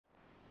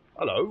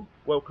Hello,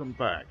 welcome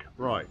back.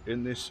 Right,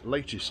 in this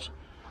latest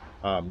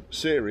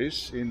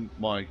series in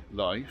my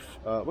life,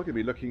 we're going to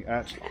be looking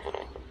at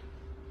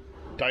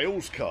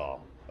Dale's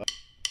car.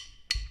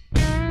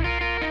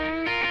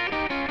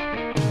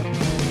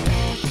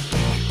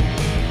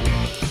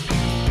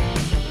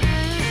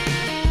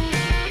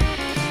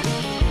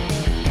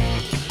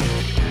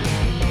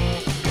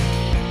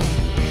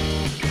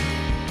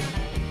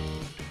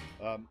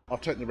 I've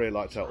taken the rear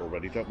lights out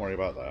already, don't worry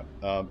about that.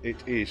 It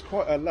is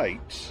quite a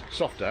late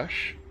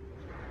Softdash.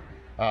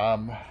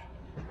 Not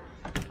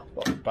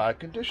in bad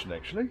condition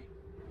actually.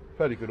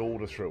 Fairly good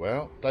order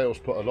throughout. Dale's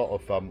put a lot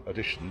of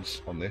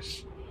additions on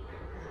this.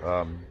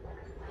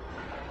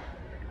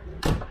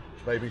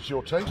 Maybe it's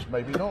your taste,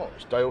 maybe not.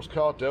 It's Dale's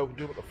car. Dale can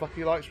do what the fuck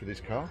he likes with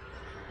his car.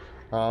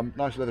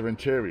 Nice leather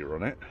interior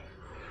on it.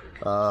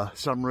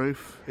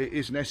 Sunroof. It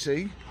is an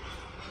SE.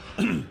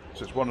 So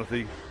it's one of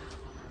the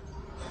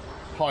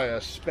higher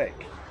spec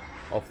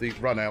of the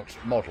run-out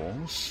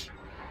models.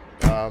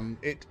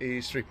 It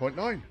is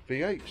 3.9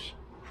 V8,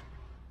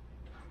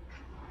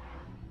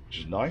 which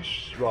is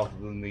nice rather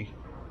than the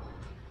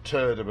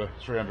turd of a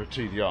 300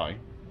 TDI.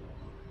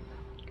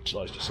 It's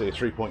nice to see a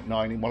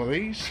 3.9 in one of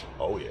these.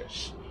 Oh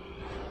yes.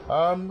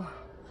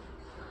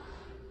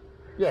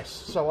 Yes,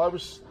 so I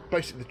was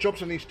basically the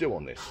jobs I need to do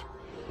on this.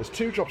 There's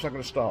two jobs I'm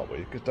going to start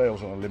with because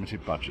Dale's on a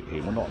limited budget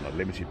here. Well, not on a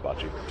limited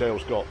budget.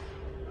 Dale's got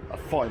a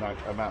finite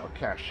amount of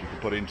cash you can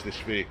put into this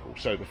vehicle.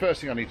 So the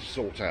first thing I need to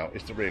sort out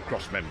is the rear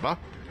cross member.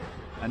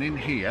 And in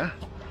here,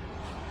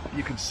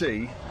 you can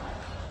see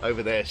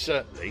over there,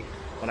 certainly,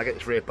 when I get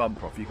this rear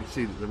bumper off, you can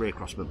see that the rear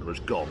cross member has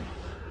gone.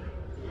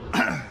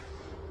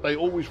 They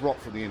always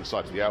rot from the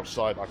inside to the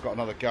outside. I've got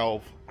another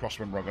galv cross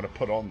member I'm going to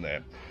put on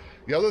there.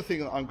 The other thing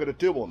that I'm going to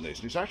do on this,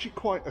 and it's actually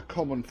quite a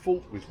common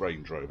fault with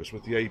Range Rovers,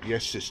 with the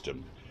ABS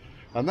system,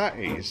 and that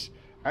is,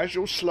 as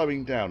you're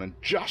slowing down and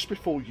just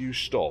before you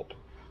stop,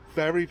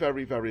 very,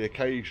 very, very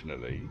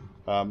occasionally,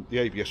 the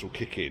ABS will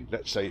kick in.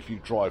 Let's say if you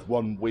drive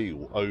one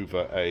wheel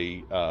over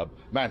a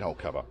manhole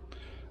cover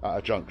at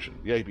a junction,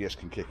 the ABS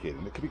can kick in,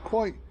 and it can be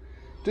quite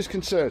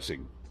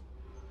disconcerting.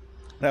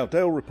 Now,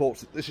 Dale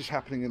reports that this is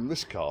happening in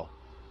this car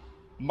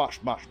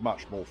much, much,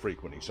 much more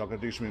frequently, so I'm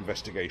going to do some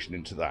investigation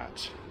into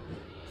that.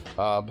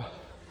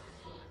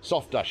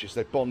 Softdashes,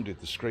 they've bonded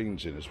the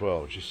screens in as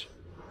well, which is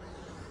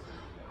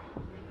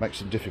makes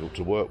them difficult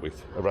to work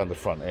with around the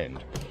front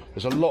end.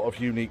 There's a lot of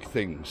unique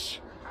things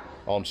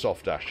on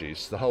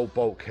Softdashes. The whole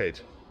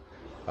bulkhead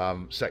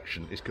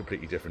section is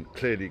completely different.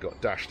 Clearly got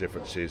dash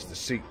differences. The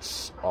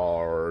seats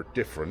are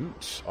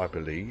different, I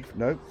believe.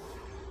 No,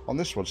 on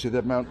this one, see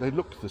they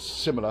look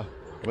similar.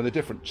 I mean, they're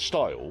different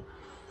style,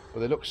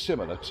 but they look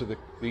similar to the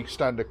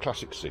standard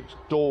classic seats.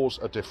 Doors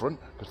are different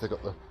because they've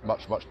got the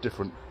much, much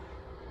different.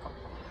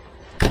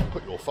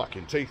 Put your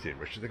fucking teeth in,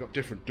 Richard. They've got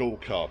different door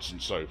cards and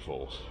so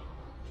forth.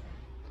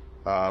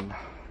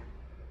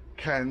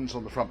 Cans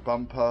on the front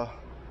bumper.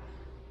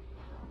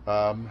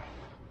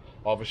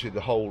 Obviously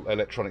the whole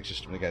electronic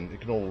system, again,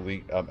 ignore all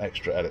the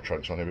extra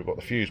electronics on here. We've got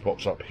the fuse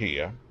box up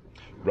here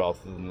rather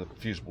than the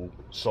fusible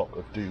sock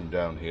of doom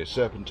down here.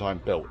 Serpentine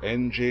belt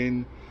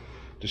engine.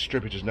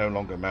 Distributors no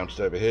longer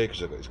mounted over here because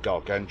they've got this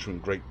gargantuan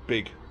great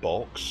big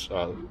box.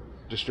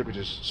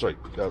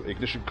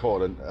 Ignition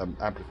coil and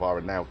amplifier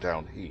are now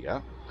down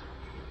here.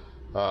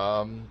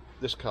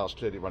 This car's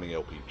clearly running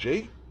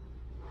LPG.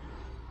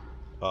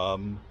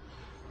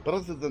 But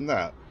other than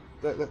that,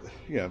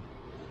 you know,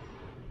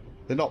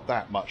 they're not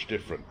that much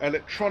different.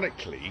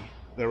 Electronically,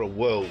 they're a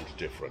world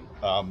different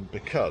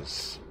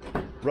because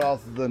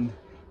rather than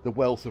the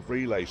wealth of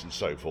relays and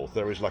so forth,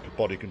 there is like a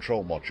body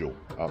control module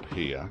up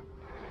here.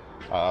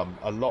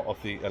 A lot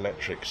of the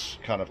electrics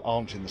kind of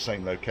aren't in the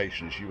same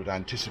location as you would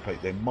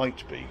anticipate they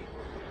might be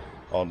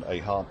on a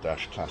hard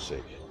dash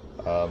classic.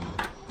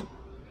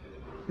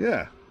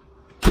 Yeah.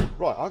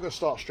 Right, I'm going to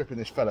start stripping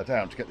this fella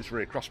down to get this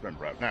rear cross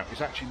member out. Now,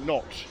 it's actually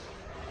not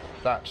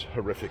that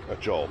horrific a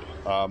job.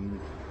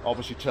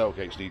 Obviously,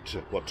 tailgates need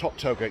to, well, top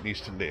tailgate needs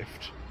to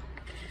lift.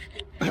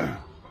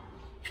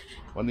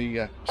 When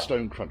the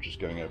stone cruncher's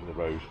going over the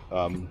road,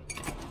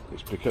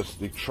 it's because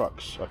the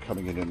trucks are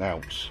coming in and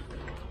out.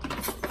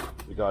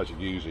 The guys are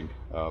using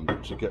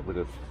to get rid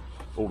of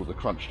all of the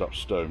crunched up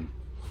stone.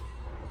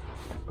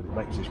 But it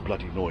makes this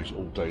bloody noise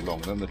all day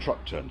long. Then the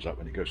truck turns up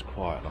and it goes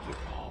quiet, and I think,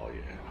 oh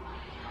yeah.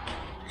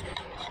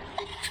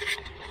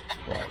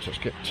 Right, so let's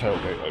get the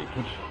tailgate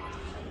open.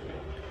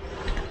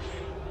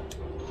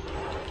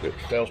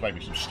 Dale's made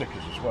me some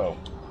stickers as well.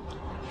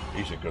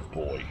 He's a good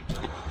boy.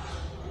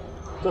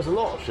 Does a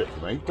lot of shit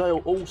for me.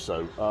 Dale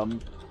also,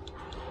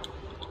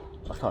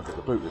 I can't get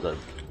the boot with them.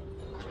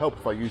 Help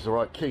if I use the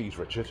right keys,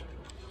 Richard.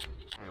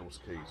 Dale's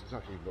keys. It's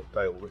actually got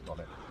Dale written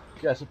on it.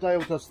 Yeah, so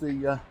Dale does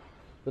the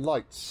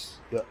lights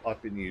that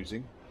I've been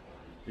using.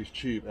 These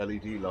tube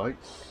LED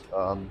lights.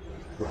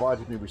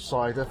 Provided me with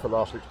cider for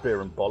last week's beer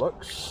and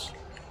bollocks.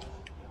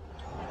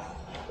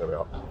 There we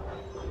are.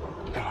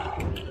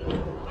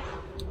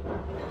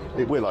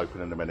 It will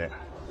open in a minute.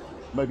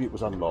 Maybe it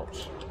was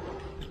unlocked.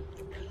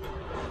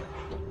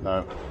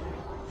 No.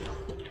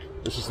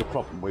 This is the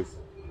problem with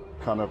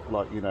kind of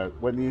like, you know,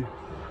 when you...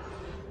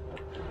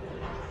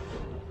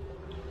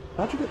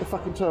 How'd you get the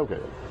fucking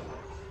tailgate in?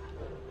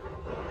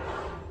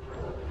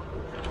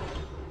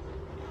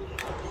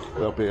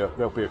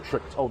 There'll be a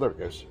trick. Oh, there it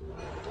goes.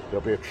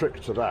 There'll be a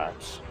trick to that.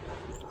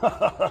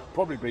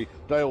 Probably be,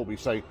 Dale will be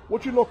saying,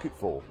 what do you lock it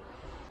for?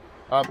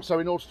 So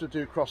in order to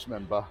do cross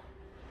member,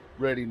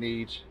 really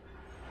need,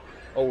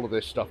 all of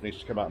this stuff needs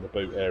to come out in the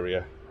boot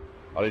area.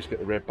 I need to get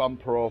the rear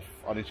bumper off,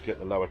 I need to get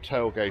the lower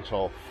tailgate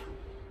off,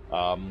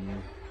 I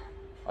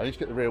need to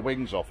get the rear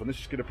wings off, and this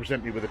is going to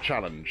present me with a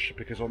challenge,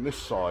 because on this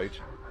side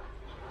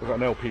we've got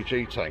an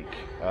LPG tank,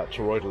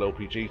 toroidal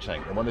LPG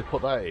tank, and when they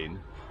put that in,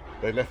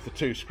 they left the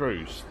two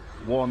screws.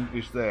 One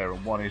is there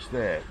and one is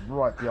there,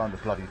 right behind the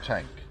bloody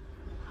tank,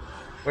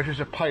 which is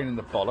a pain in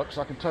the bollocks,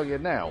 I can tell you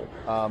now.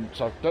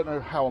 So I don't know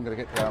how I'm going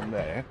to get down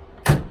there.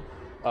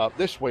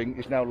 This wing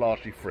is now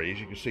largely free, as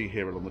you can see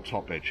here along the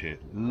top edge here.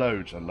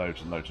 Loads and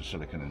loads and loads of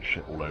silicone and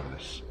shit all over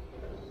this.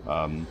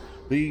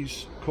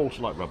 These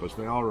quarter-light rubbers,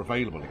 they are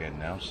available again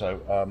now, so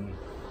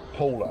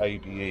Paul at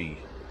ABE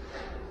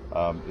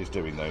is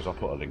doing those. I'll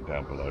put a link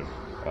down below.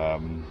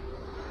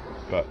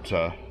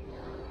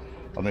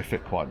 And they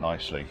fit quite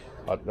nicely.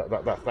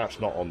 That's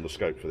not on the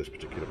scope for this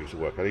particular piece of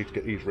work. I need to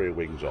get these rear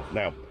wings off.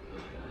 Now,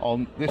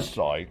 on this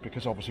side,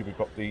 because obviously we've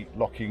got the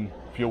locking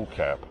fuel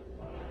cap,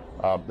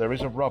 there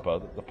is a rubber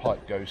that the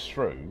pipe goes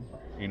through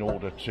in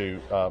order to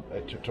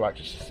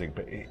access this thing,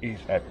 but it is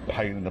a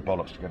pain in the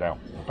bollocks to get out.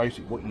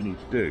 Basically, what you need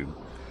to do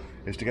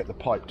is to get the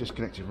pipe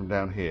disconnected from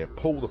down here,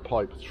 pull the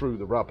pipe through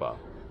the rubber,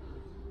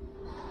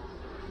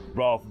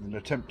 rather than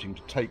attempting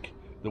to take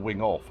the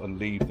wing off and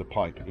leave the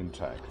pipe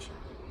intact.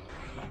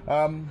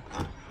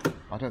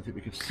 I don't think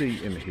we can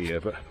see in here,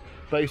 but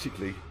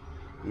basically,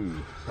 ooh,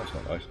 that's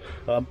not nice.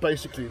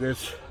 Basically,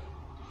 there's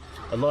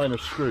a line of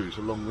screws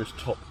along this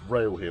top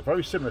rail here,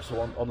 very similar to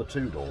on the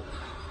two-door,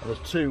 and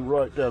there's two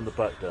right down the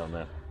back down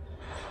there.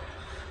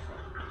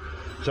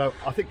 So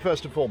I think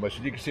first and foremost,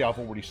 and you can see I've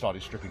already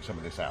started stripping some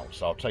of this out.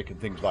 So I've taken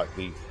things like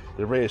the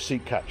rear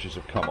seat catches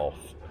have come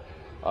off,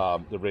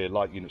 the rear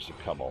light units have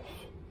come off.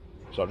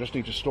 So I just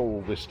need to store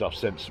all this stuff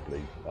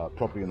sensibly,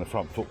 probably in the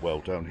front footwell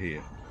down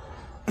here.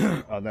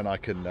 And then I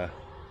can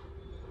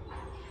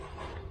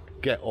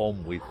get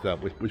on with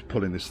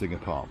pulling this thing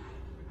apart.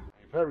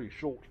 A very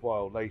short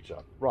while later.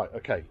 Right,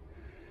 okay.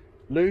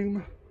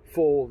 Loom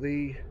for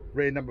the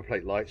rear number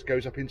plate lights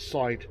goes up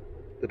inside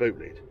the boot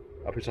lid,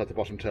 up inside the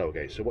bottom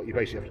tailgate. So what you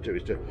basically have to do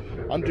is to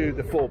undo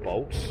the 4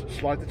 bolts,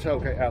 slide the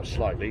tailgate out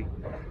slightly,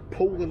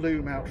 pull the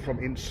loom out from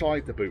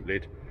inside the boot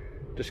lid,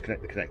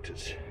 disconnect the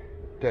connectors.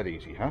 Dead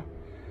easy, huh?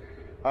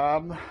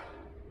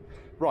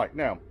 Right,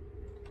 now,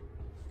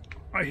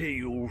 I hear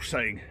you all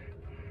saying,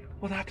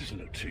 well, that doesn't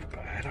look too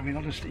bad. I mean,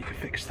 honestly, you could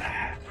fix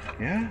that,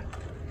 yeah?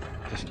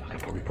 Doesn't look, I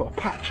could probably put a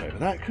patch over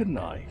that, couldn't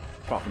I?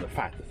 Apart from the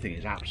fact the thing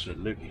is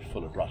absolutely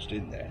full of rust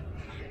in there.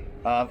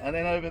 And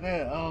then over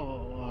there,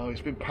 oh,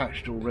 it's been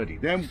patched already.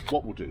 Then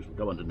what we'll do is we'll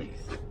go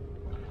underneath.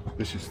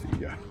 This is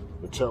the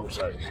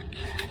telltale.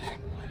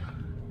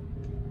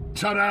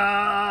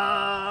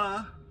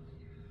 Ta-da!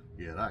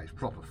 Yeah, that is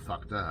proper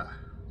fucked, that.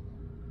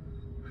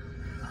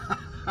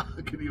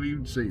 Can you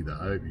even see that?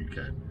 I hope you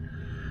can.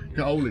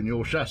 Got a hole in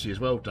your chassis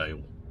as well,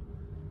 Dale.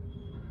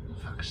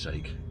 Fuck's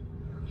sake.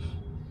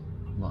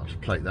 I might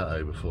just plate that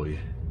over for you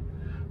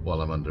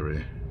while I'm under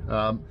here.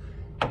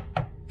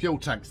 Fuel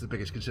tank's the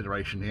biggest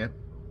consideration here,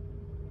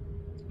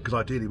 because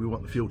ideally we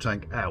want the fuel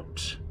tank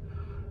out,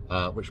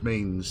 which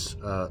means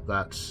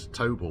that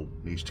tow ball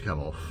needs to come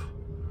off,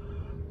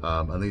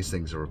 and these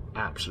things are an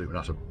absolute and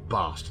utter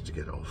bastard to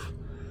get off.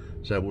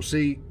 So we'll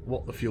see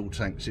what the fuel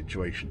tank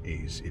situation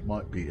is. It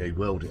might be a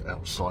weld it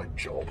outside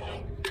job.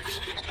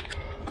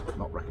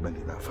 Not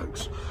recommending that,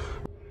 folks.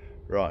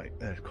 Right,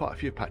 there's quite a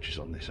few patches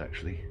on this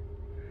actually.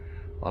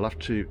 I'll have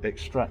to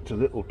extract a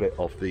little bit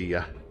of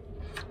the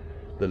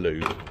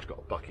lube. I've got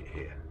a bucket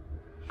here.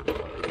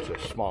 It's a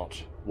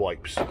Smart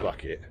Wipes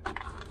bucket,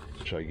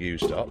 which I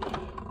used up.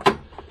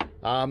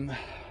 I'm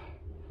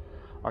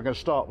going to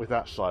start with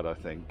that side, I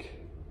think.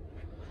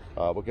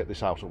 We'll get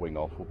this outer wing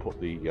off. We'll put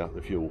the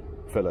fuel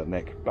filler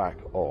neck back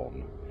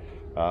on.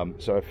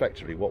 So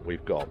effectively, what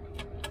we've got,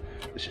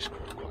 this is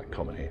quite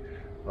common here,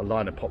 a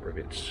line of pop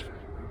rivets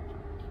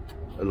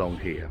along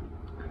here,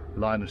 a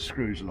line of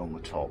screws along the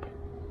top.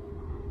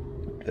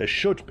 There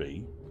should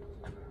be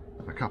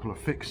a couple of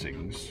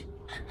fixings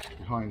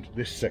behind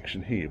this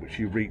section here, which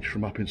you reach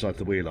from up inside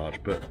the wheel arch,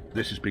 but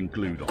this has been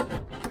glued on.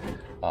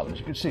 As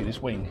you can see, this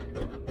wing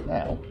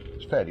now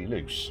is fairly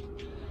loose.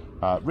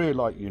 Rear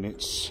light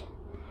units,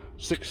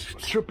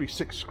 should be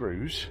 6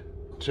 screws,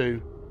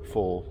 2,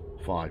 4,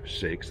 5,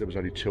 6. There was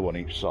only 2 on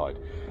each side,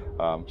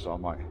 so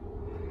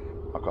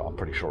I'm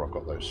pretty sure I've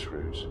got those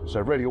screws.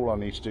 So really all I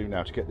need to do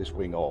now to get this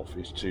wing off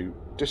is to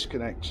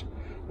disconnect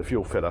the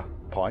fuel filler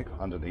pipe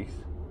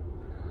underneath,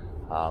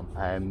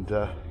 and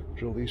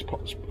drill these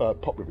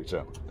pop rivets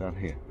out down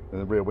here,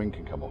 and the rear wing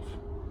can come off.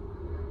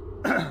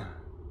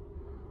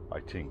 I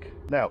think.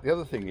 Now the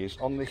other thing is,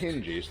 on the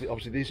hinges,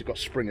 obviously these have got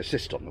spring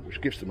assist on them,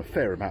 which gives them a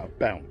fair amount of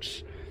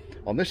bounce.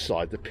 On this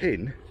side, the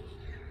pin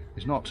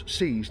is not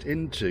seized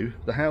into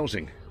the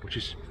housing, which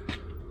is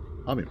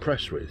I'm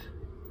impressed with.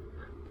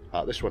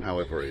 This one,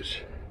 however, is.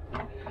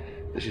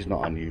 This is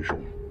not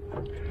unusual.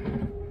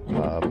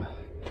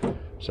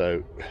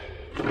 So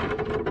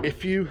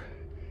if you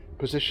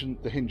position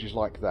the hinges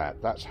like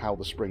that, that's how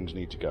the springs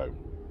need to go.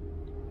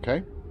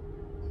 Okay?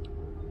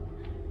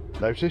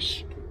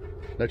 Notice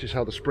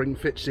how the spring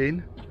fits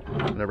in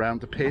and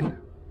around the pin.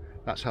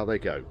 That's how they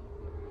go.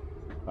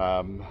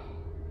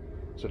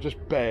 So just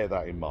bear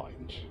that in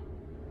mind.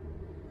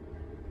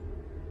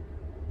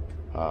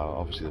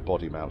 Obviously the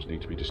body mounts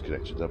need to be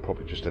disconnected. They'll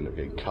probably just end up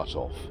getting cut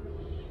off.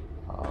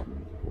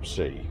 We'll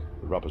see.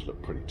 The rubbers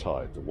look pretty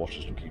tired. The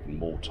washers look even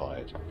more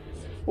tired.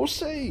 We'll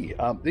see.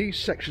 These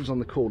sections on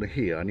the corner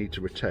here I need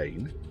to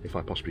retain, if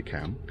I possibly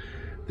can.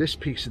 This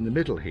piece in the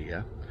middle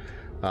here,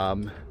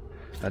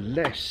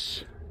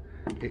 unless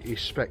it is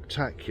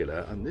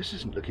spectacular, and this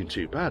isn't looking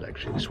too bad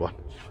actually, this one.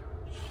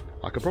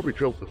 I could probably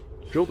drill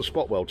the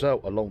spot welds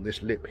out along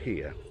this lip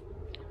here.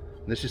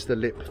 And this is the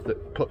lip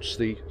that puts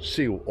the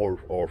seal or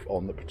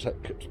on the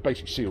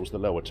basically seals the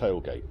lower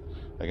tailgate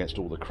against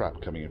all the crap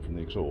coming in from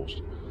the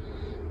exhaust.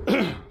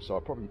 So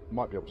I probably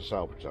might be able to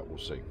salvage that, we'll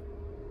see.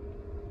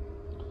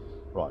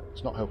 Right,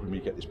 it's not helping me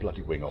get this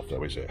bloody wing off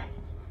though, is it?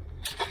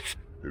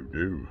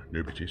 No,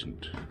 it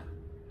isn't.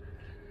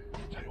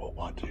 Tell you what I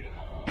might do.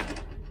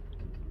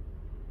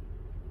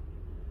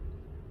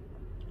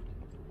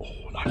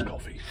 Oh, nice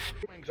coffee.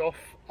 Wings off.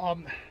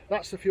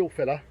 That's the fuel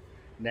filler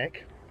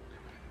neck.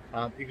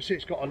 You can see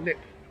it's got a lip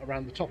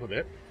around the top of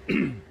it,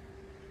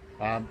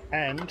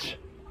 and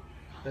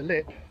the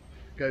lip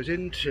goes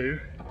into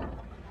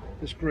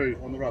this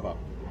groove on the rubber.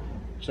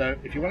 So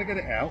if you want to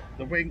get it out,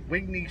 the wing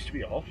needs to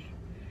be off,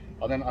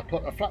 and then I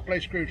put a flat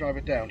blade screwdriver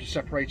down to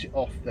separate it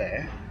off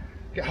there,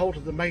 get hold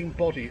of the main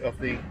body of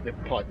the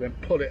pipe, then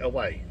pull it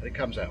away and it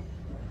comes out.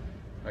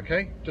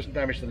 Okay, doesn't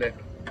damage the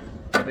lip,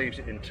 it leaves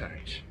it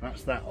intact.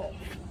 That's that off.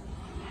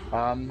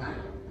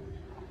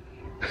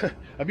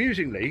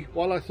 Amusingly,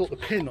 while I thought the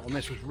pin on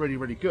this was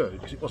really good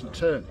because it wasn't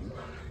turning,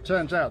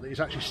 turns out that it's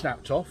actually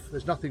snapped off.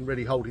 There's nothing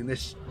really holding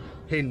this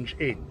hinge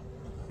in.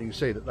 You can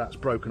see that that's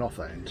broken off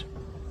that end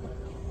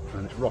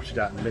and it's rotted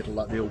out in the middle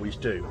like they always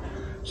do.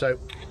 So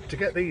to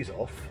get these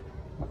off,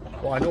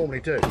 what I normally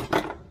do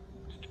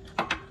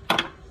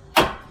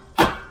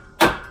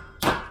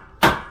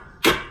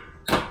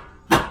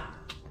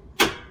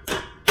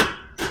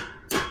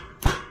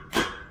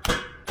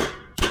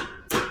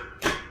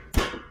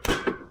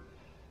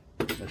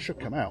should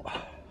come out.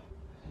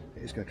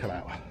 It is going to come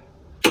out.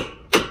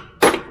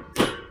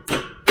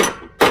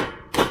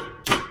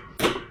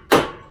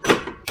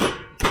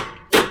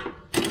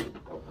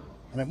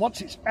 And then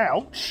once it's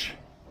out,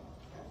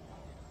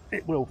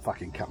 it will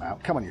fucking come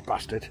out. Come on, you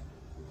bastard.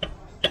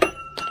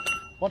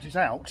 Once it's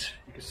out,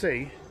 you can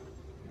see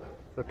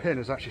the pin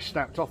has actually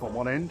snapped off on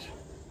one end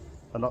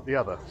and not the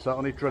other. So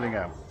it'll need drilling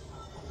out.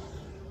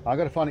 I'm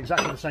going to find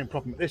exactly the same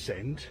problem at this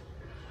end,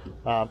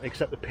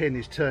 except the pin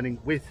is turning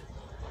with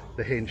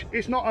the hinge.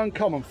 It's not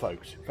uncommon,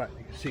 folks. In fact,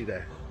 you can see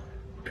there,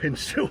 the pin's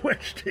still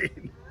wedged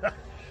in.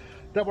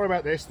 Don't worry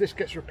about this. This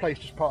gets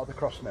replaced as part of the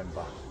cross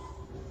member.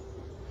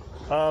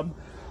 I'm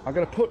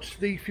going to put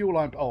the fuel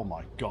line. Oh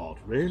my god,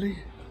 really?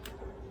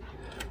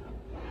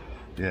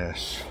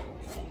 Yes.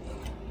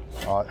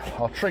 All right,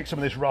 I'll treat some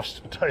of this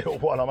rust tail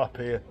while I'm up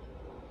here.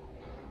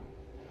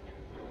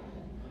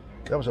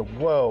 There was a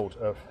world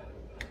of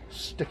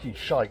sticky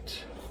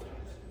shite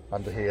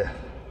under here.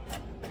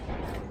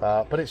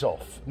 But it's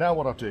off. Now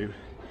what I'll do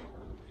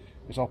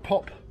is I'll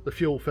pop the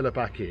fuel filler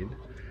back in.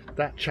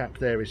 That chap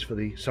there is for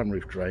the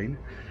sunroof drain.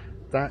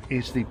 That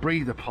is the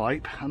breather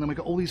pipe, and then we've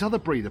got all these other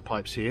breather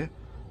pipes here,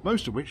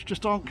 most of which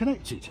just aren't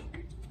connected.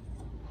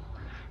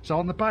 So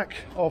on the back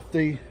of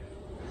the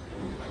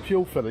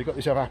fuel filler, you've got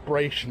this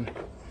evaporation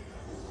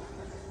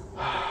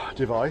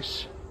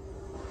device.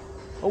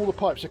 All the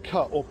pipes are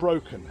cut or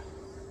broken.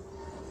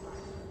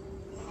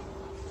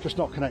 Just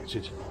not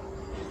connected.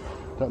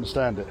 Don't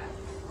understand it.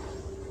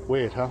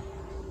 Weird, huh?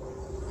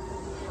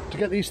 To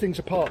get these things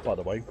apart, by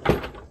the way,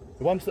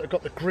 the ones that have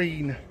got the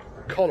green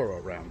collar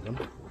around them,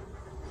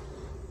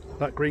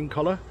 that green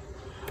collar,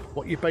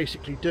 what you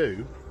basically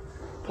do,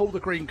 pull the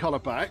green collar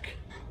back.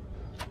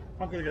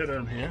 I'm going to go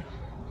down here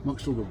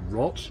amongst all the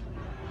rot.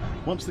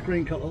 Once the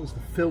green collar, there's the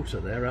filter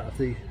there out of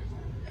the,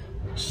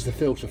 this is the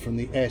filter from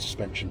the air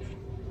suspension.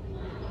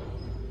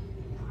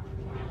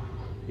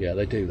 Yeah,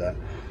 they do that.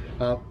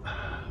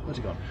 Where's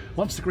it gone?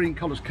 Once the green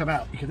collar's come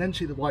out, you can then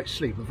see the white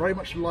sleeve. And very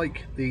much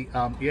like the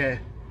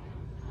air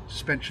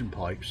suspension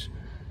pipes,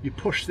 you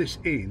push this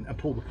in and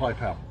pull the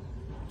pipe out.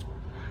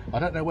 I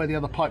don't know where the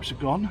other pipes have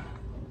gone.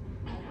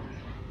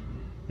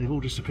 They've all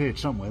disappeared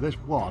somewhere. There's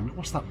one.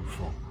 What's that one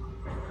for?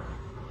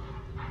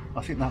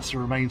 I think that's the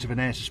remains of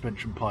an air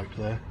suspension pipe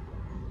there.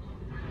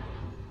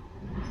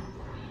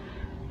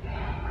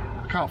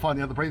 I can't find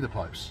the other breather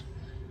pipes.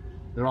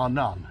 There are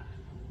none.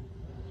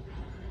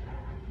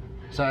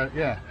 So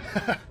yeah,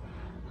 there's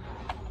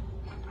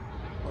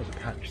a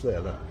catch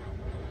there.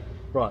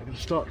 Right, I'm going to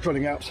start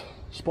drilling out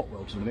spot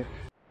welds in a minute.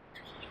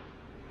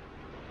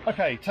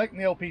 Okay, taking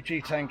the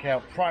LPG tank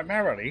out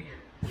primarily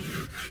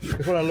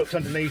because when I looked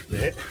underneath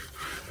it,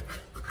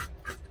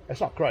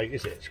 it's not great,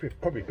 is it? It's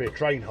probably be a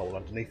drain hole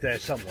underneath there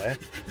somewhere.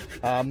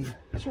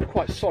 It's all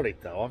quite solid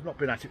though. I've not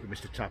been at it with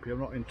Mr. Tuppy. I'm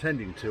not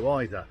intending to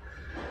either.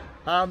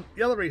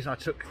 The other reason I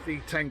took the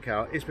tank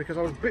out is because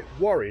I was a bit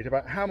worried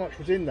about how much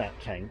was in that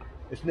tank.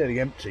 It's nearly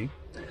empty.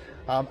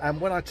 And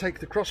when I take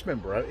the cross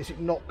member out, is it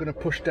not going to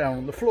push down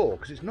on the floor?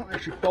 Because it's not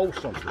actually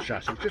bolted onto the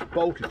chassis, it's just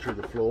bolted through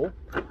the floor.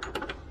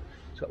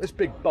 It's got this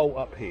big bolt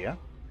up here,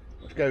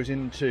 which goes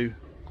into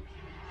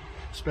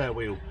spare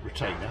wheel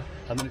retainer,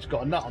 and then it's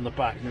got a nut on the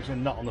back and there's a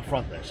nut on the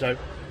front there. So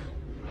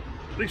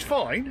it's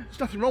fine, there's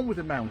nothing wrong with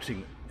the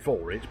mounting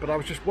for it, but I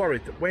was just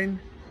worried that when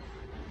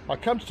I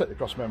come to take the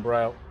cross member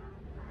out,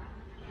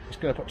 it's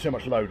going to put too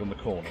much load on the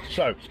corner.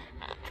 So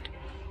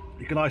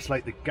you can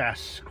isolate the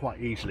gas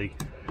quite easily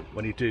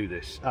when you do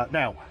this.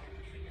 Now,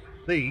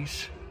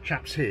 these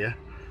chaps here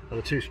are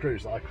the two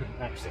screws that I couldn't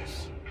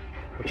access,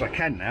 which I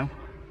can now,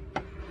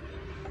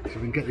 so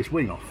we can get this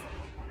wing off.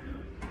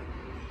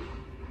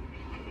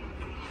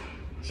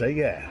 So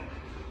yeah,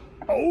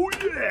 oh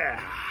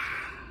yeah!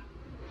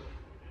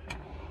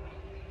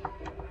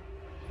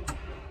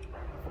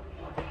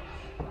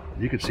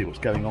 You can see what's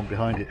going on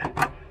behind it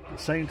at the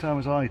same time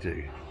as I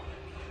do.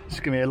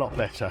 It's going to be a lot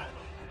better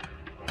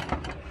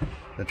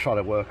than try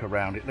to work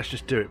around it. Let's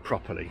just do it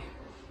properly.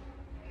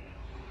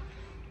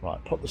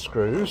 Right, put the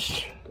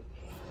screws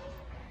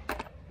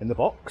in the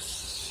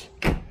box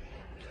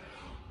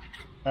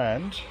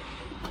and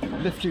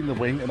lifting the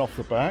wing and off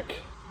the back.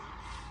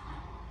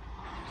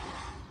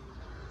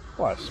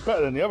 Well, it's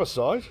better than the other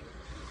side.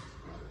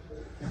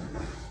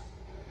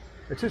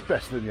 It is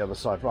better than the other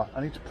side. Right,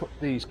 I need to put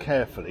these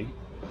carefully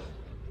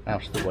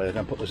out of the way. I'm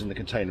going to put those in the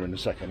container in a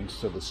second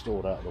so they're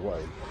stored out of the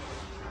way.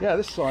 Yeah,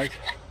 this side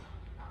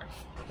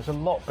is a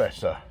lot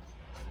better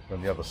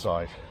than the other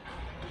side.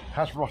 It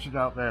has rotted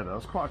out there though.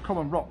 It's quite a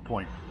common rot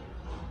point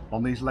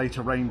on these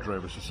later Range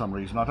Rovers for some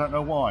reason. I don't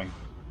know why.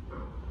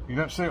 You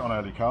don't see it on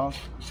early cars.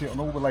 You see it on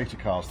all the later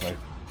cars though.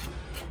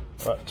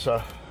 But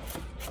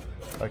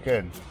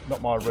again,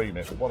 not my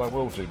remit. But what I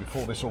will do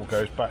before this all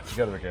goes back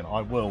together again,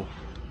 I will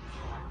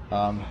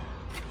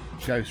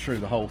go through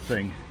the whole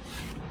thing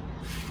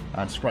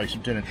and spray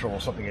some Dinitrol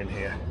or something in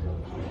here.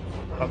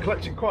 I'm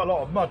collecting quite a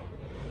lot of mud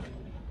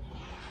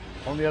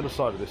on the other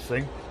side of this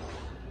thing.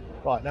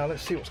 Right, now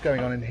let's see what's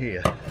going on in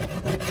here.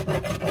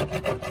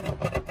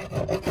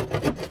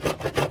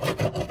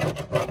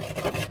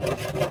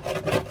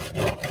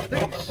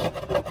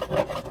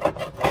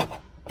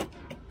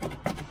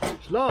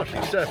 It's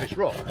largely surface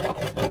rock.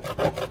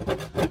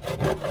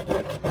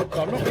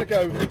 So I'm not going to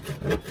go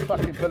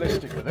fucking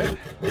ballistic with it.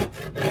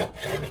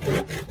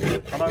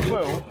 And I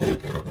will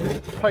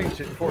paint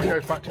it before it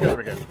goes back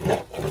together again.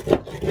 Well,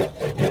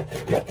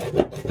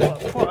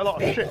 that's quite a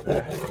lot of shit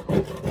there.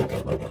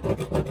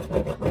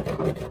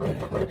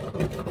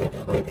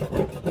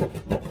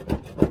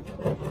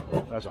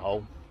 There's a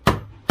hole.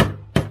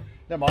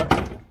 Never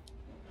mind.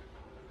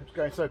 It's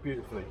going so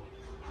beautifully.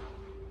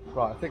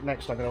 Right, I think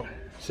next I'm going to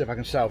see if I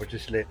can salvage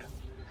this lip.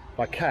 If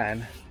I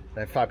can,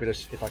 then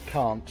fabulous. If I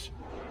can't,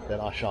 then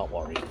I shan't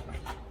worry.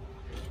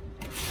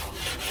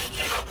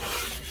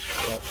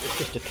 It's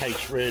just a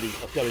case really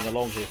of going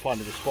along here,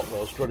 finding the spot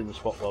welds, drilling the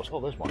spot welds. Oh,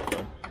 there's my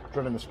phone.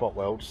 Drilling the spot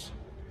welds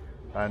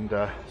and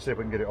see if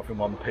we can get it off in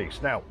one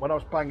piece. Now, when I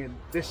was banging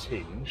this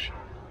hinge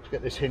to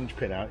get this hinge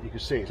pin out, you can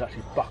see it's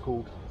actually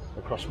buckled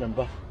the cross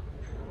member.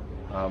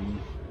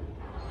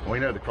 We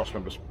know the cross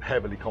member's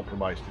heavily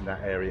compromised in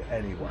that area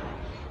anyway,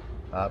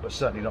 but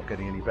certainly not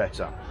getting any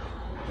better.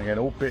 And again,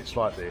 all bits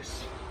like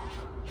this,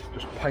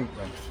 just paint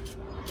them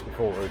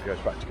before it goes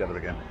back together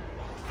again.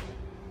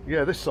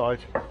 Yeah, this side,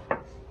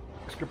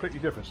 it's completely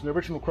different. It's an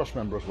original cross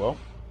member as well.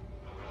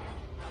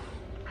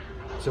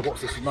 So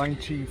what's this,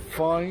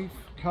 95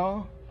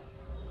 car?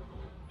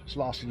 It's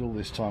lasted all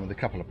this time with a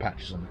couple of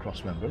patches on the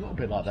cross member, a little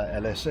bit like that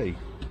LSE.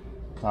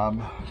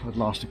 It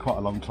lasted quite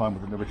a long time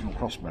with an original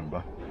cross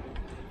member.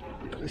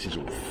 This is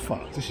all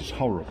fucked, this is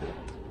horrible.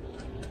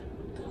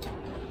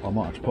 I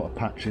might have to put a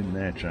patch in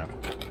there, chap.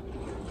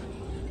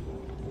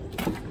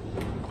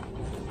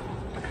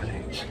 Look at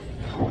it.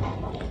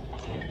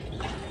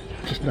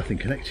 Just nothing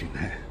connecting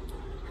there.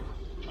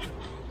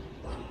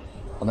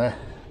 And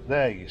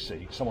there you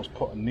see, someone's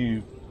put a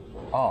new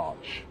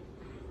arch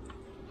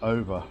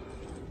over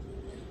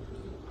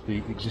the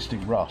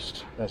existing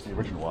rust. There's the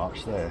original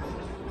arch there.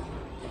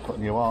 Put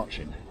a new arch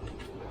in.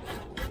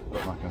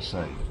 Like I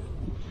say,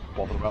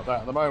 bothered about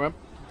that at the moment.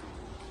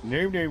 No.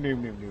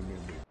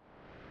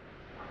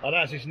 And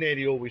as is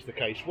nearly always the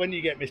case, when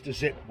you get Mr.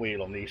 Zip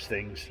wheel on these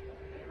things,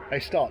 they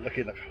start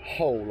looking a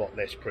whole lot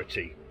less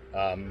pretty.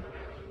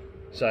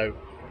 So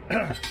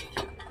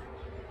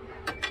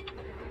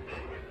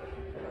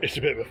it's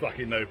a bit of a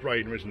fucking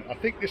no-brainer, isn't it? I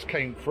think this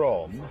came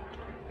from,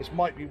 this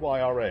might be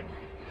YRM.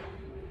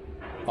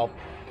 I'll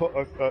put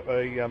there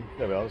we are,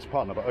 there's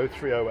part number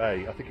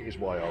 030A, I think it is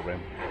YRM.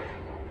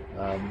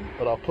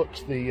 But I'll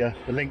put the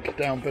link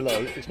down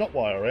below. If it's not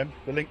YRM,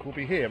 the link will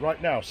be here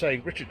right now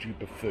saying, Richard, you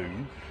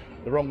buffoon,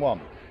 the wrong one.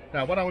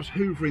 Now, when I was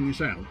hoovering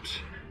this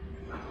out,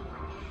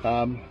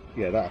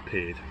 yeah, that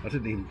appeared. I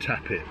didn't even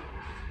tap it.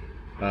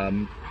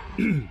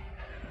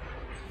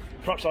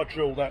 Perhaps I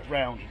drilled that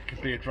round, it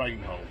could be a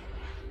drain hole.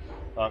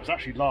 It's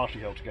actually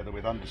largely held together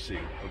with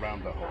underseal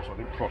around that hole, so I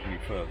didn't prod any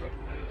further.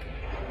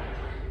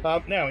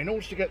 Now, in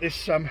order to get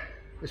this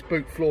this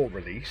boot floor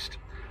released,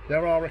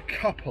 there are a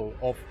couple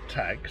of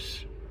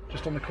tags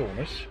just on the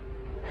corners.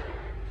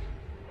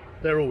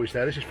 They're always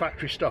there. This is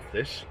factory stuff,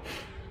 this.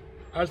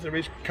 As there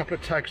is a couple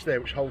of tags there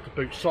which hold the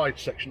boot side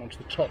section onto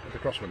the top of the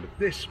crossmember.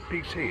 This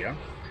piece here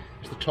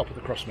is the top of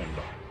the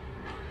crossmember.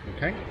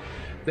 Okay.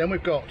 Then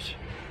we've got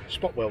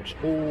spot welds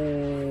all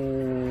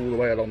the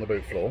way along the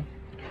boot floor.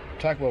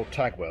 Tag weld.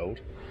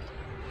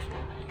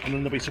 And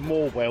then there'll be some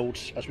more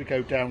welds as we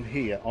go down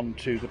here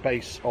onto the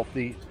base of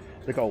the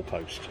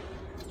goalpost.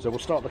 So we'll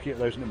start looking at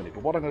those in a minute.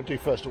 But what I'm going to do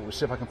first of all is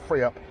see if I can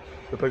free up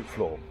the boot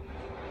floor.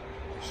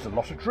 Just a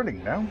lot of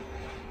drilling now.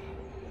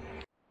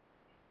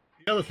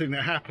 The other thing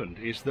that happened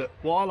is that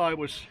while I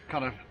was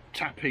kind of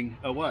tapping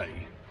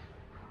away,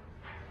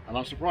 and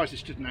I'm surprised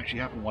this didn't actually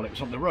happen while it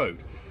was on the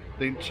road,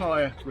 the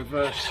entire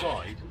reverse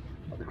side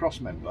of the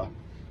crossmember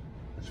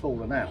has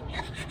fallen out.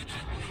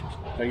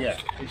 So yeah,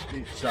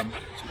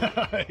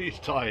 it's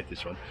tired,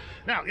 this one.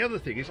 Now the other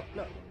thing is,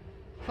 look,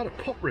 I've had a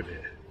pop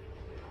rivet.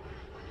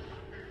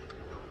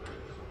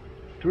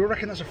 Do we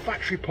reckon that's a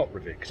factory pop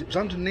rivet? Because it was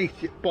underneath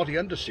the body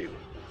underseal.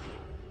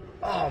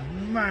 Oh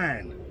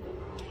man.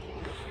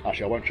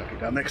 Actually, I won't chuck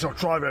it down there because I'll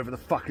drive over the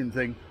fucking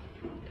thing.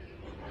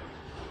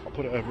 I'll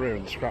put it over here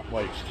in the scrap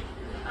waste.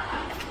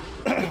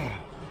 There's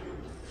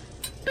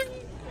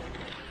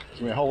going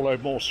to be a whole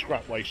load more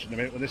scrap waste in a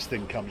minute when this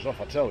thing comes off,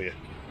 I tell you.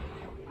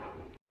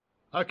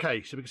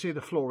 Okay, so we can see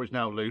the floor is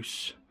now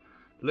loose.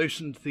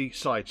 Loosened the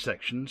side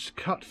sections,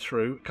 cut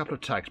through a couple of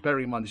tags.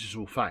 Bearing in mind this is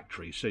all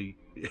factory, so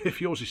if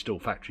yours is still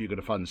factory, you're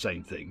going to find the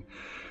same thing.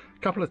 A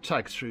couple of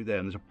tags through there,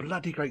 and there's a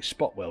bloody great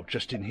spot weld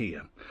just in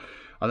here.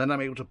 And then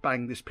I'm able to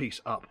bang this piece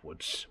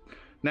upwards.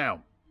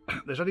 Now,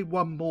 there's only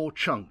one more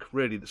chunk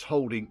really that's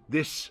holding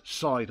this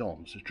side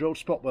on. So drilled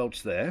spot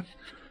welds there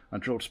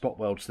and drilled spot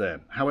welds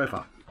there.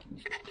 However,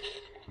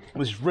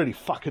 this is really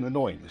fucking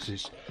annoying.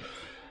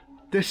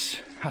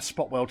 This has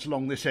spot welds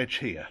along this edge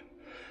here.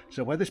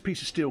 So where this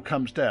piece of steel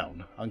comes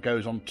down and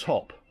goes on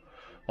top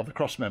of the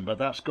crossmember,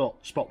 that's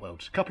got spot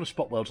welds. A couple of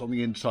spot welds on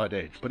the inside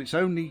edge, but it's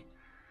only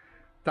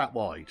that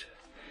wide.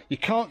 You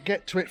can't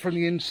get to it from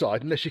the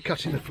inside unless you're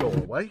cutting the floor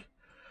away.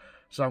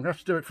 So I'm going to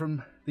have to do it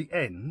from the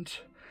end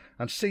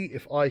and see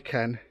if I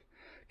can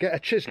get a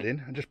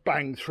chiseling and just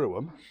bang through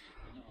them,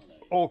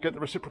 or get the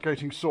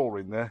reciprocating saw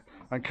in there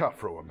and cut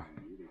through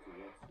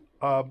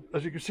them.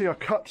 As you can see, I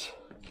cut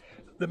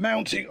the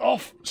mounting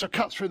off, so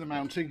cut through the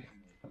mounting,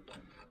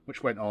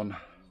 which went on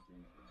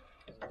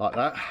like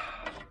that,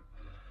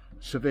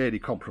 severely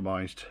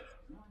compromised.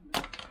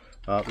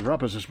 The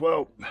rubbers as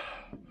well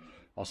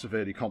are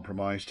severely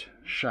compromised,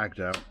 shagged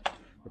out,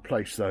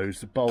 replace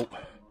those. The bolt,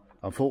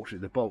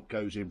 unfortunately, the bolt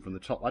goes in from the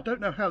top. I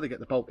don't know how they get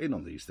the bolt in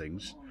on these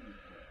things.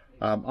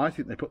 I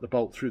think they put the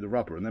bolt through the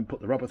rubber and then put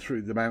the rubber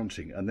through the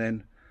mounting and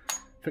then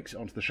fix it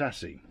onto the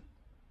chassis.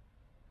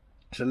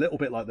 It's a little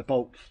bit like the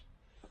bolts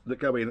that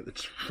go in at the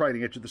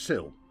trailing edge of the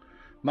sill.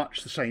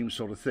 Much the same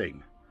sort of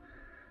thing.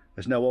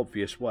 There's no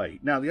obvious way.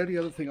 Now, the only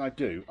other thing I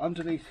do,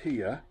 underneath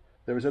here,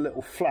 there is a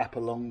little flap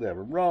along there,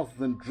 and rather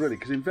than drilling,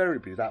 because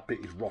invariably that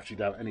bit is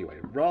rotted out anyway,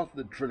 rather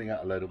than drilling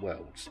out a load of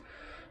welds,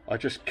 I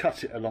just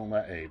cut it along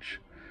that edge.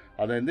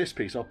 And then this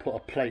piece, I'll put a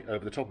plate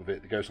over the top of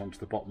it that goes onto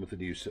the bottom of the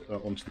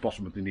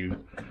new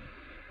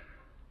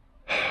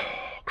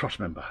cross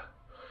member.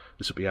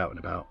 This will be out in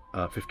about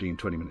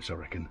 15-20 minutes, I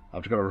reckon.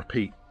 I've just got to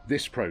repeat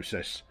this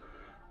process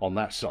on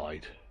that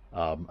side,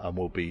 and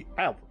we'll be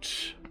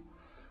out.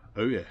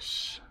 Oh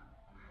yes.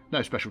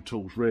 No special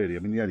tools really. I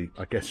mean, the only,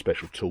 I guess,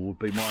 special tool would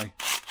be my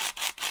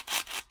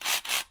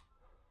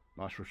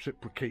nice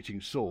reciprocating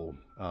saw.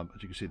 As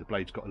you can see, the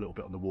blade's got a little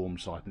bit on the warm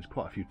side. There's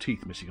quite a few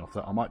teeth missing off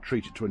that. I might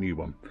treat it to a new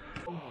one.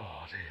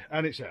 Oh dear.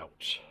 And it's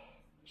out.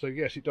 So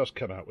yes, it does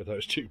come out with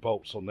those two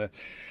bolts on there.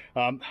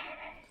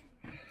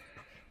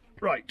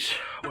 Right,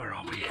 where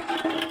are we?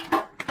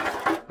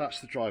 That's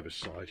the driver's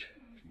side.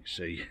 You can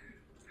see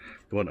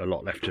there wasn't a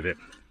lot left of it.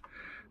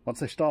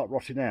 Once they start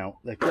rotting out,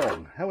 they're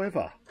gone.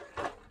 However,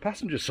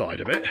 passenger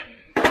side of it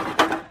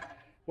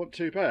wasn't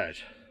too bad.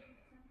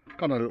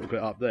 Gone a little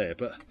bit up there,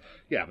 but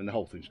yeah, I mean, the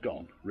whole thing's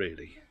gone,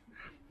 really.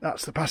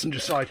 That's the passenger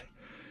side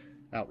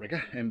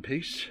outrigger end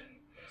piece.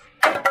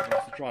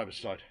 That's the driver's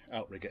side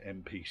outrigger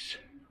end piece.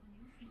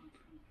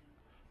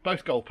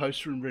 Both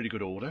goalposts are in really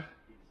good order.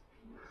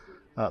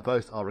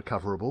 Both are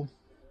recoverable.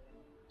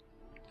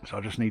 So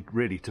I just need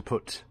really to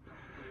put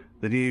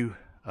the new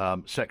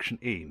section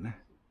in,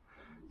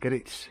 get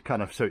it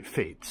kind of so it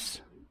fits.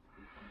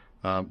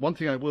 One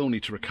thing I will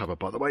need to recover,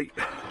 by the way,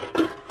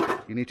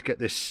 you need to get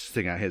this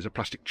thing out here. There's a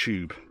plastic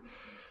tube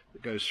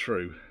that goes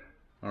through.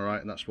 All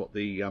right, and that's what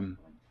the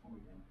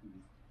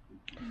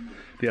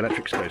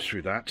electrics goes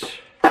through that.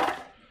 There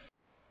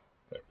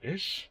it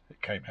is.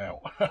 It came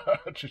out.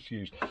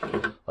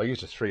 I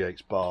used a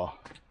 3/8 bar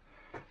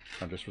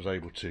and just was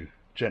able to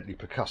gently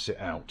percuss it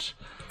out.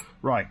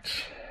 Right,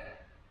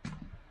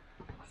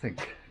 I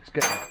think it's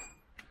getting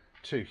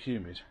too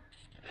humid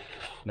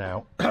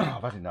now.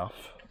 I've had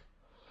enough.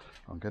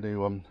 I'm going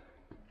to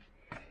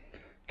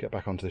get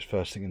back onto this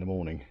first thing in the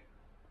morning.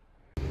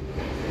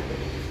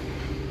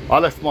 I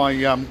left my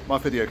my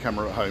video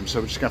camera at home, so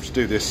we're just going to have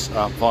to do this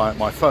via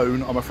my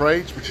phone, I'm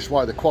afraid, which is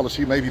why the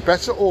quality may be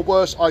better or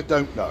worse, I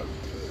don't know.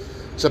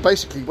 So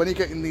basically, when you're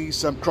getting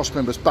these cross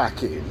members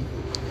back in,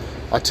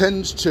 I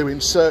tend to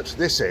insert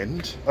this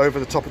end over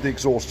the top of the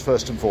exhaust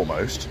first and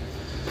foremost,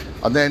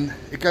 and then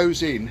it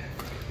goes in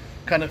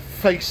kind of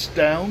face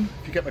down,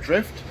 if you get my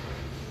drift.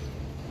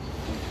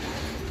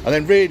 And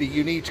then really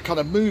you need to kind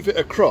of move it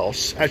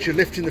across as you're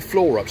lifting the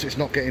floor up so it's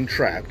not getting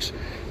trapped.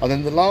 And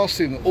then the last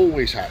thing that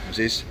always happens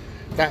is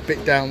that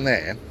bit down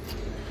there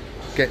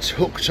gets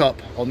hooked up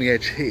on the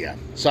edge here.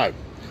 So,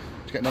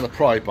 let's get another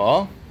pry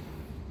bar.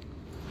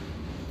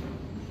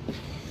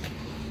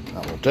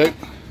 That will do.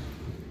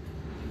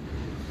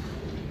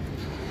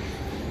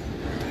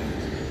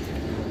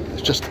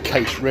 It's just a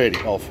case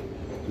really of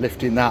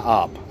lifting that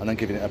up and then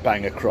giving it a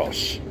bang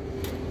across.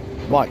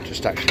 Might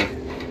just actually,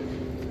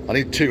 I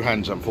need two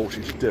hands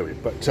unfortunately to do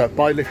it, but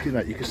by lifting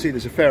that you can see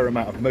there's a fair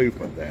amount of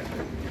movement there.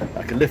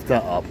 I can lift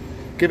that up,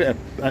 give it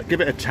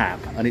a tap,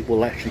 and it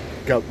will actually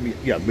go,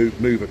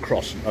 move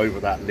across and over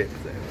that lip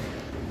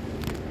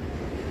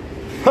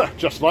there.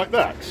 Just like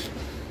that.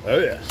 Oh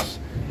yes.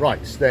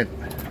 Right, then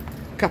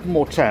a couple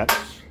more taps.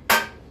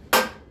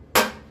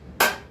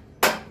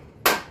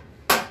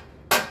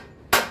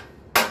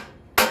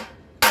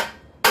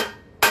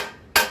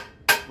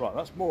 Right,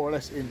 that's more or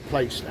less in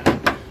place now.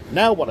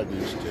 Now what I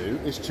need to do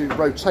is to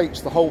rotate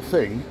the whole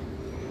thing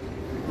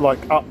like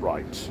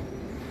upright,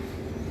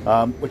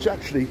 which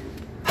actually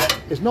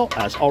is not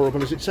as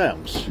horrible as it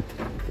sounds,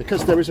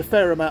 because there is a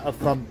fair amount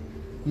of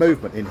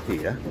movement in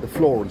here, the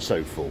floor and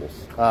so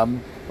forth,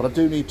 but I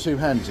do need two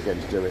hands again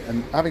to do it,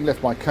 and having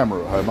left my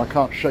camera at home I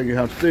can't show you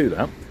how to do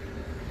that.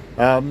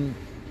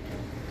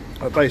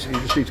 But basically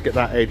you just need to get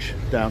that edge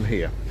down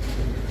here.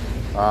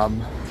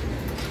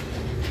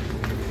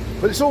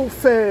 But it's all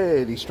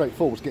fairly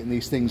straightforward getting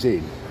these things in.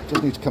 It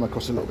does need to come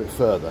across a little bit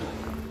further.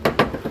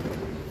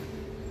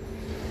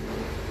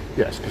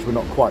 Yes, because we're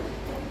not quite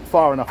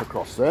far enough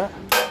across there.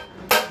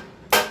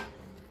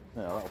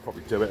 Now that'll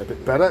probably do it a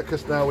bit better,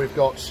 because now we've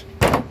got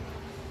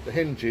the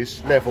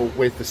hinges level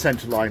with the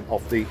centre line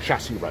of the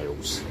chassis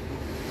rails.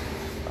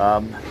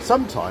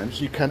 Sometimes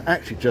you can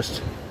actually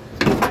just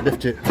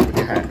lift it with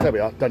your hand. There we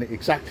are, done it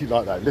exactly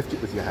like that. Lift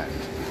it with your hand.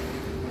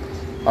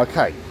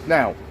 Okay,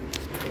 now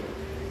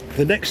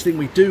the next thing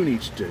we do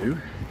need to do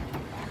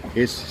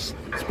is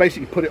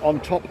basically put it on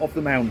top of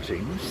the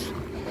mountings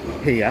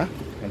here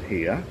and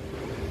here.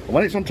 And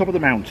when it's on top of the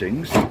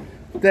mountings,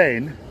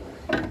 then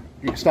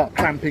you can start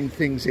clamping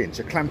things in.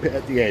 So clamp it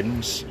at the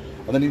ends,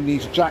 and then you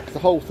need to jack the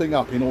whole thing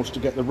up in order to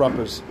get the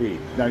rubbers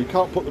in. Now you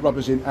can't put the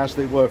rubbers in as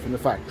they were from the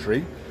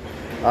factory,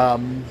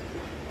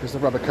 because the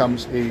rubber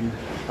comes in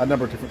a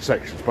number of different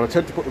sections, but I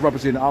tend to put the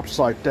rubbers in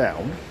upside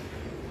down,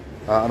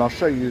 and I'll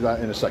show you that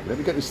in a second. Let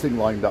me get this thing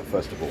lined up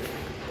first of all.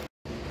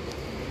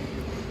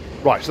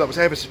 Right, so that was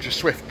ever such a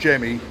swift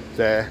jemmy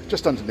there,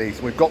 just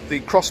underneath. We've got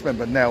the cross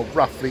member now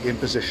roughly in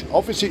position.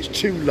 Obviously it's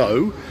too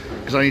low,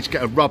 because I need to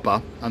get a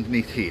rubber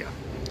underneath here.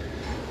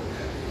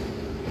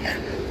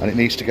 And it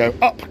needs to go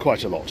up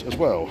quite a lot as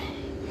well.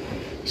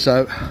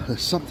 So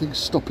there's something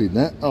stopping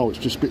that. Oh, it's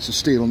just bits of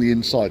steel on the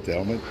inside there.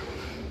 I'm going to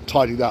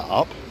tidy that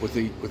up with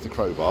the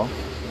crowbar.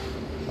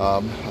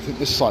 I think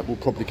this side will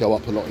probably go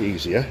up a lot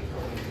easier.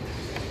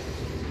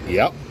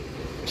 Yep,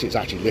 see, it's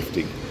actually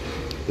lifting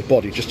the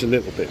body just a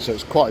little bit, so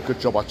it's quite a good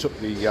job I took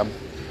the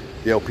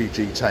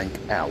LPG tank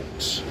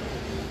out.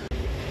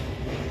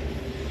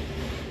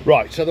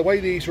 Right, so the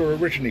way these were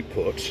originally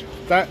put,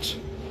 that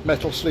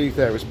metal sleeve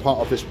there is part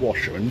of this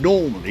washer, and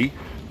normally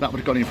that would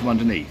have gone in from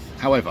underneath.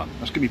 However,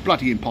 that's going to be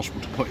bloody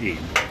impossible to put in,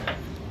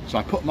 so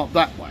I put them up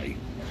that way,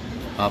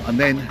 and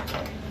then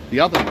the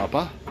other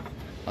rubber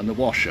and the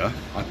washer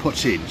I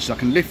put in, so I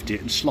can lift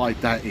it and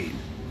slide that in,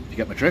 if you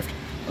get my drift,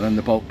 and then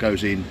the bolt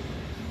goes in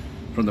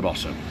from the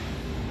bottom.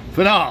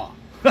 Finale!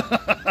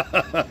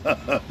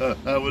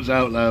 That was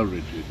out loud,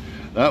 Richard.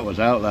 That was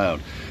out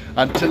loud.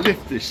 And to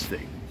lift this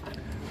thing,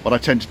 what I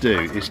tend to do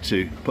is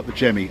to put the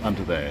jemmy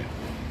under there,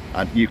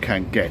 and you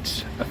can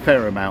get a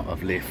fair amount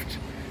of lift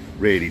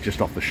really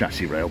just off the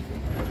chassis rail.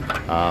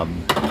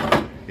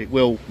 It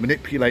will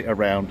manipulate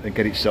around and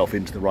get itself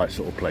into the right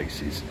sort of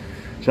places.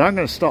 So I'm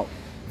going to stop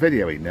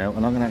videoing now,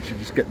 and I'm going to actually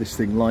just get this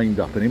thing lined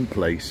up and in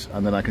place,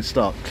 and then I can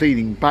start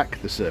cleaning back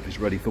the surface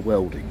ready for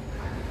welding.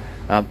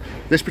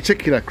 This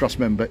particular cross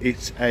member,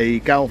 it's a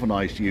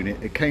galvanised unit.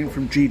 It came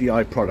from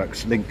GDI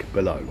products, link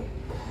below.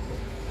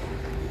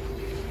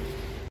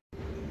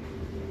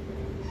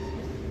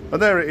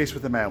 And there it is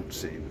with the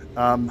mounts in.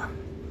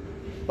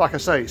 Like I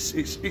say,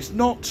 it's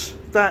not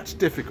that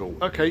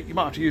difficult. Okay, you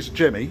might have to use a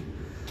jemmy,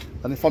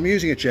 and if I'm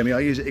using a jemmy, I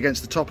use it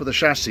against the top of the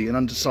chassis and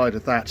underside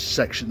of that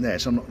section there,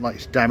 so I'm not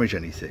likely to damage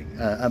anything.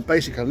 And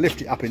basically I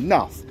lift it up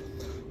enough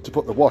to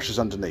put the washers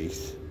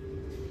underneath,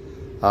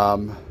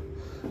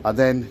 And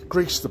then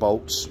grease the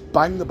bolts,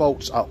 bang the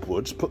bolts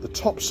upwards, put the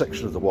top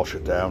section of the washer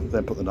down,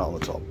 then put the nut on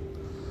the top.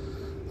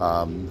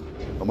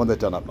 And when they're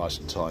done up nice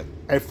and tight,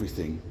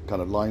 everything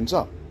kind of lines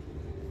up.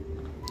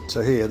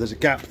 So here, there's a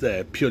gap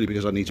there purely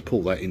because I need to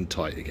pull that in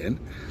tight again.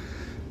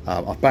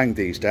 I've banged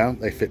these down,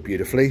 they fit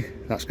beautifully.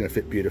 That's going to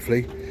fit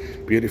beautifully,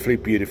 beautifully,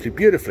 beautifully,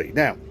 beautifully.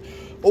 Now,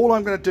 all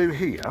I'm going to do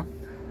here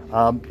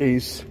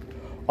is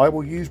I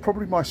will use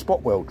probably my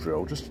spot weld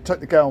drill just to take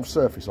the galv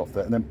surface off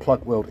there and then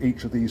plug weld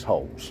each of these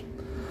holes.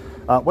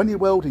 When you're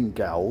welding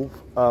galv,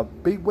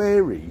 be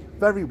wary,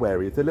 very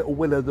wary of the little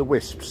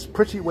will-o'-the-wisps,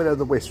 pretty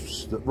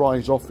will-o'-the-wisps that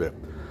rise off it.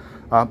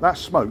 That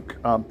smoke,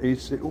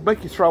 it will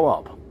make you throw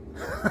up.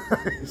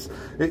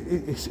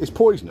 it's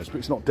poisonous, but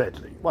it's not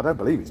deadly. Well, I don't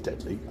believe it's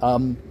deadly.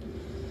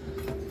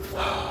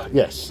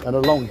 Yes, and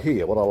along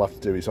here, what I'll have to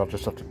do is I'll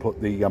just have to put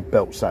the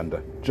belt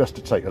sander just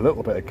to take a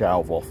little bit of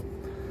galv off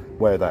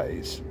where that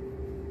is,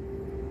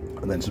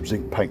 and then some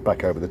zinc paint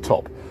back over the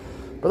top.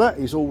 But that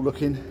is all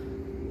looking,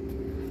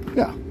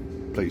 yeah,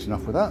 pleased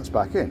enough with that. It's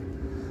back in.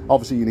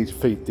 Obviously, you need to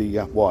feed the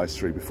wires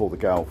through before the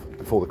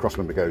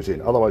crossmember goes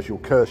in. Otherwise, you'll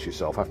curse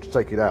yourself. Have to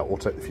take it out or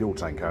take the fuel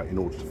tank out in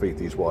order to feed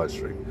these wires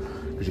through,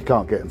 because you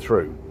can't get them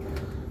through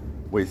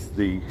with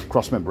the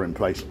crossmember in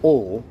place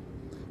or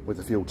with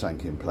the fuel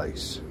tank in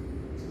place.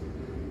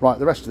 Right,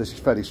 the rest of this is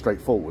fairly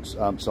straightforward,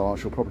 so I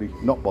shall probably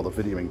not bother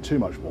videoing too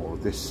much more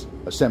of this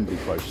assembly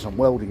process. I'm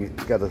welding it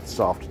together this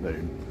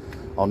afternoon.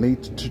 I'll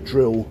need to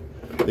drill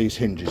these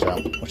hinges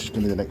out, which is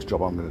going to be the next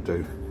job I'm going to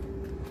do,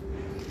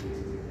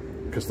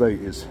 because they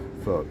is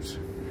fucked,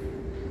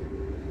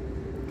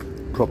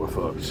 proper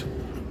fucked.